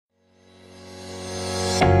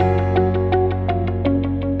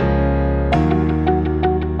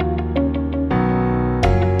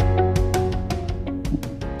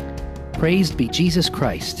Praised be Jesus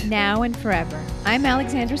Christ. Now and forever. I'm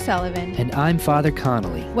Alexandra Sullivan. And I'm Father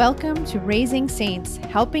Connolly. Welcome to Raising Saints,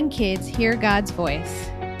 helping kids hear God's voice.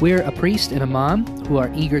 We're a priest and a mom who are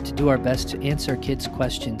eager to do our best to answer kids'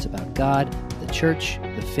 questions about God, the church,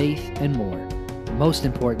 the faith, and more. And most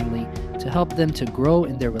importantly, to help them to grow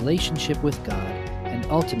in their relationship with God and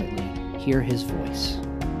ultimately hear His voice.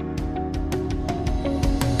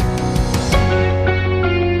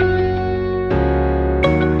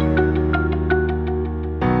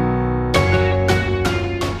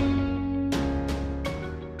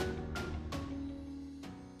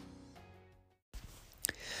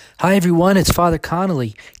 Hi everyone, it's Father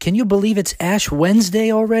Connolly. Can you believe it's Ash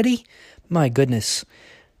Wednesday already? My goodness.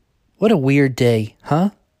 What a weird day,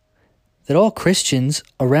 huh? That all Christians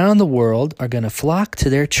around the world are going to flock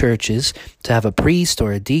to their churches to have a priest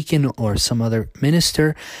or a deacon or some other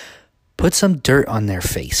minister put some dirt on their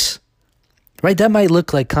face. Right? That might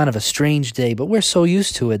look like kind of a strange day, but we're so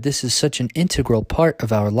used to it. This is such an integral part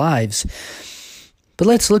of our lives. But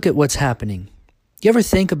let's look at what's happening. You ever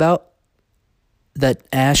think about that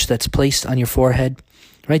ash that's placed on your forehead,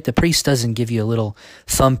 right? The priest doesn't give you a little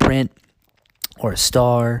thumbprint or a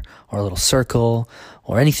star or a little circle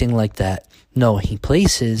or anything like that. No, he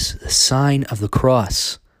places the sign of the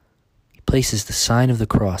cross. He places the sign of the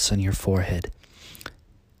cross on your forehead.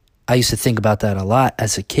 I used to think about that a lot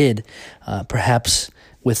as a kid, perhaps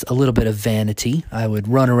with a little bit of vanity. I would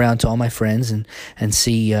run around to all my friends and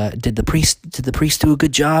see, did the priest do a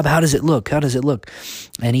good job? How does it look? How does it look?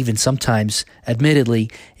 And even sometimes,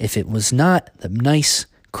 admittedly, if it was not the nice,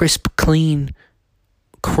 crisp, clean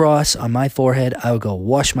cross on my forehead, I would go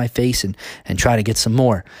wash my face and try to get some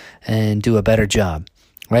more and do a better job,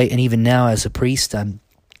 right? And even now as a priest, I'm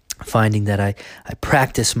finding that I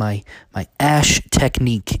practice my ash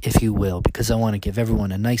technique, if you will, because I want to give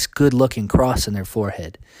everyone a nice, good-looking cross on their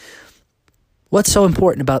forehead. What's so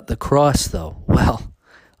important about the cross, though? Well,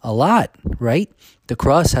 a lot, right? The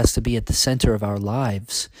cross has to be at the center of our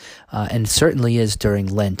lives, and certainly is during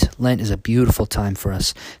Lent. Lent is a beautiful time for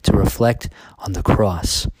us to reflect on the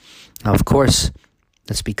cross. Now, of course,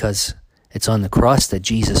 that's because it's on the cross that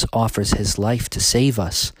Jesus offers his life to save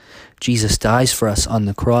us. Jesus dies for us on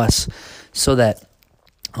the cross so that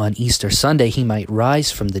on Easter Sunday he might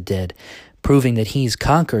rise from the dead, proving that he's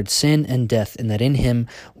conquered sin and death and that in him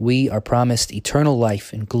we are promised eternal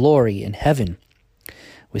life and glory in heaven.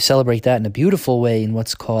 We celebrate that in a beautiful way in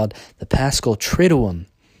what's called the Paschal Triduum,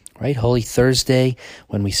 right? Holy Thursday,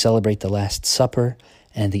 when we celebrate the Last Supper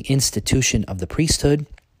and the institution of the priesthood.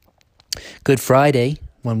 Good Friday,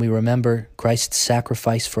 when we remember Christ's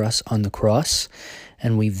sacrifice for us on the cross,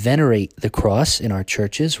 and we venerate the cross in our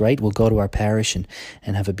churches, right? We'll go to our parish and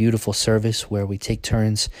have a beautiful service where we take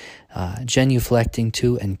turns genuflecting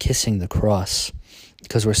to and kissing the cross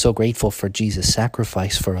because we're so grateful for Jesus'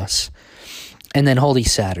 sacrifice for us. And then Holy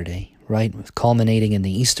Saturday, right? Culminating in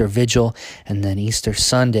the Easter Vigil, and then Easter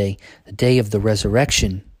Sunday, the day of the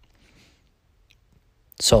resurrection.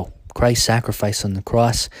 So, Christ's sacrifice on the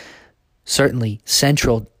cross, certainly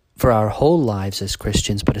central for our whole lives as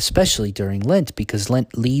Christians, but especially during Lent, because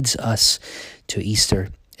Lent leads us to Easter.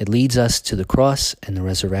 It leads us to the cross and the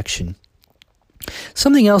resurrection.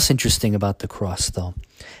 Something else interesting about the cross, though.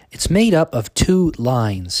 It's made up of two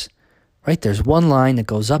lines, right? There's one line that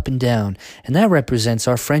goes up and down, and that represents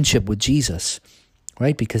our friendship with Jesus,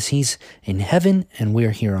 right? Because he's in heaven and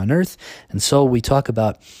we're here on earth. And so we talk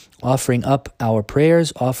about offering up our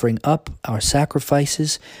prayers, offering up our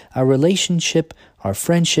sacrifices, our relationship, our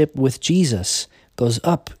friendship with Jesus goes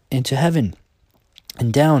up into heaven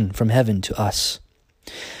and down from heaven to us.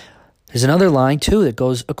 There's another line, too, that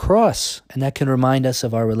goes across, and that can remind us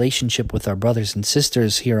of our relationship with our brothers and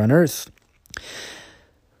sisters here on earth.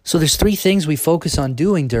 So there's three things we focus on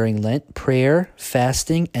doing during Lent: prayer,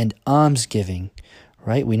 fasting, and almsgiving,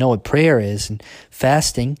 right? We know what prayer is, and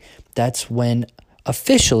fasting, that's when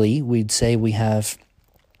officially we'd say we have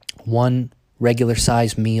one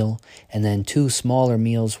regular-sized meal and then two smaller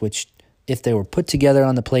meals, which if they were put together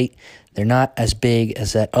on the plate, they're not as big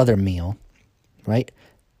as that other meal, right?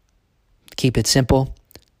 Keep it simple.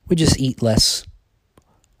 We just eat less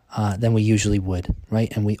than we usually would,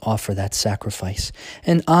 right? And we offer that sacrifice.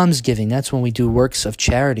 And almsgiving, that's when we do works of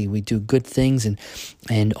charity. We do good things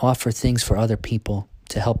and offer things for other people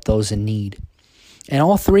to help those in need. And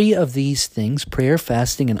all three of these things, prayer,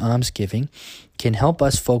 fasting, and almsgiving, can help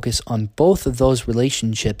us focus on both of those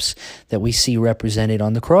relationships that we see represented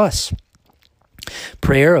on the cross.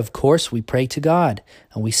 Prayer, of course, we pray to God,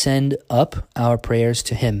 and we send up our prayers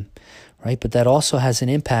to Him, right? But that also has an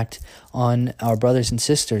impact on our brothers and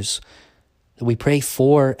sisters that we pray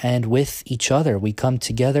for and with each other. We come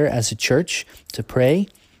together as a church to pray,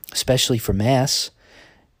 especially for Mass.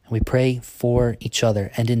 We pray for each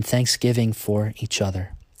other and in thanksgiving for each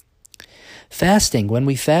other. Fasting, when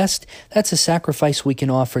we fast, that's a sacrifice we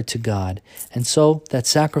can offer to God. And so that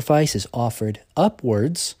sacrifice is offered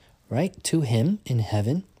upwards, right, to Him in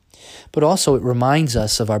heaven. But also it reminds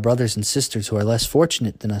us of our brothers and sisters who are less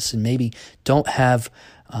fortunate than us and maybe don't have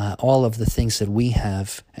all of the things that we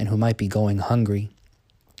have and who might be going hungry.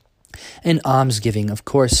 And almsgiving, of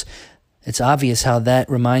course, it's obvious how that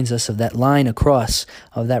reminds us of that line across,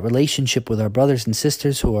 of that relationship with our brothers and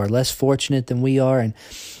sisters who are less fortunate than we are and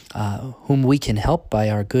whom we can help by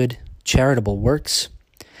our good charitable works.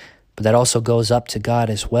 But that also goes up to God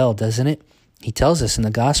as well, doesn't it? He tells us in the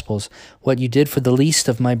Gospels, what you did for the least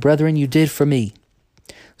of my brethren, you did for me.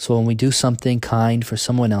 So when we do something kind for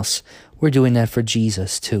someone else, we're doing that for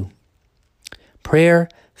Jesus too. Prayer,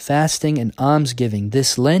 fasting, and almsgiving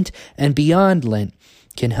this Lent and beyond Lent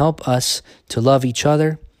can help us to love each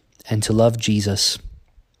other and to love Jesus.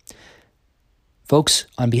 Folks,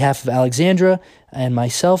 on behalf of Alexandra and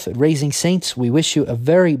myself at Raising Saints, we wish you a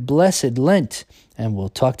very blessed Lent, and we'll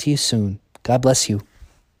talk to you soon. God bless you.